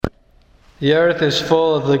The earth is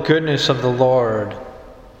full of the goodness of the Lord.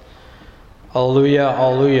 Alleluia,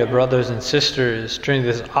 alleluia, brothers and sisters, during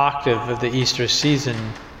this octave of the Easter season.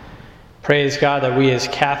 Praise God that we as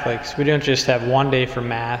Catholics, we don't just have one day for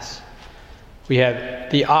Mass. We have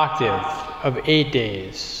the octave of 8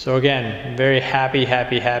 days. So again, very happy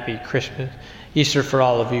Christmas, Easter for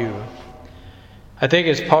all of you. I think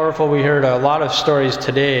it's powerful. We heard a lot of stories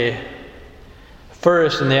today.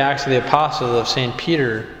 First, in the Acts of the Apostles of St.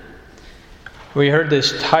 Peter, we heard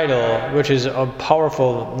this title, which is a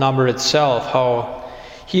powerful number itself, how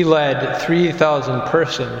he led 3,000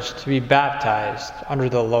 persons to be baptized under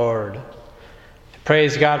the Lord.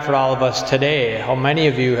 Praise God for all of us today, how many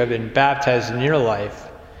of you have been baptized in your life,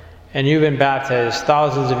 and you've been baptized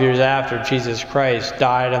thousands of years after Jesus Christ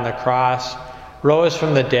died on the cross, rose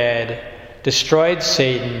from the dead, destroyed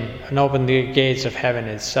Satan, and opened the gates of heaven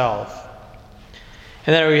itself.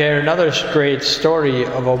 And then we hear another great story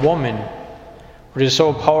of a woman, which is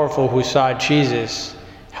so powerful, who saw Jesus,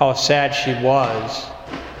 how sad she was,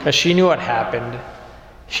 because she knew what happened.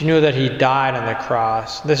 She knew that he died on the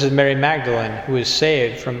cross. This is Mary Magdalene, who was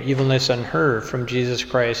saved from evilness on her, from Jesus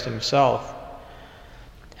Christ himself.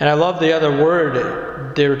 And I love the other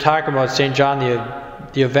word. They were talking about St. John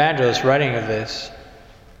the Evangelist writing of this,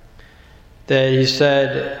 that he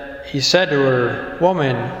said to her,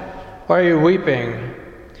 "Woman, why are you weeping?"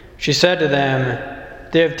 She said to them,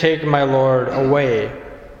 "They have taken my Lord away."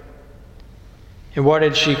 And what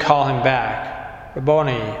did she call him back?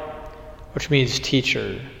 Rabboni, which means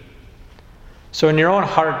teacher. So in your own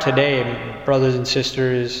heart today, brothers and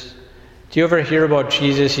sisters, do you ever hear about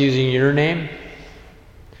Jesus using your name?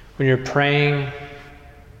 When you're praying,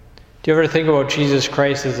 do you ever think about Jesus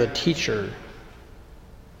Christ as a teacher?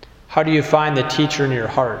 How do you find the teacher in your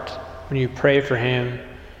heart when you pray for him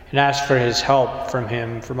and ask for his help from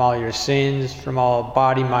him, from all your sins, from all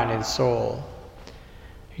body, mind, and soul?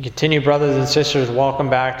 You continue, brothers and sisters, welcome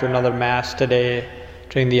back to another Mass today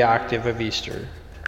during the octave of Easter.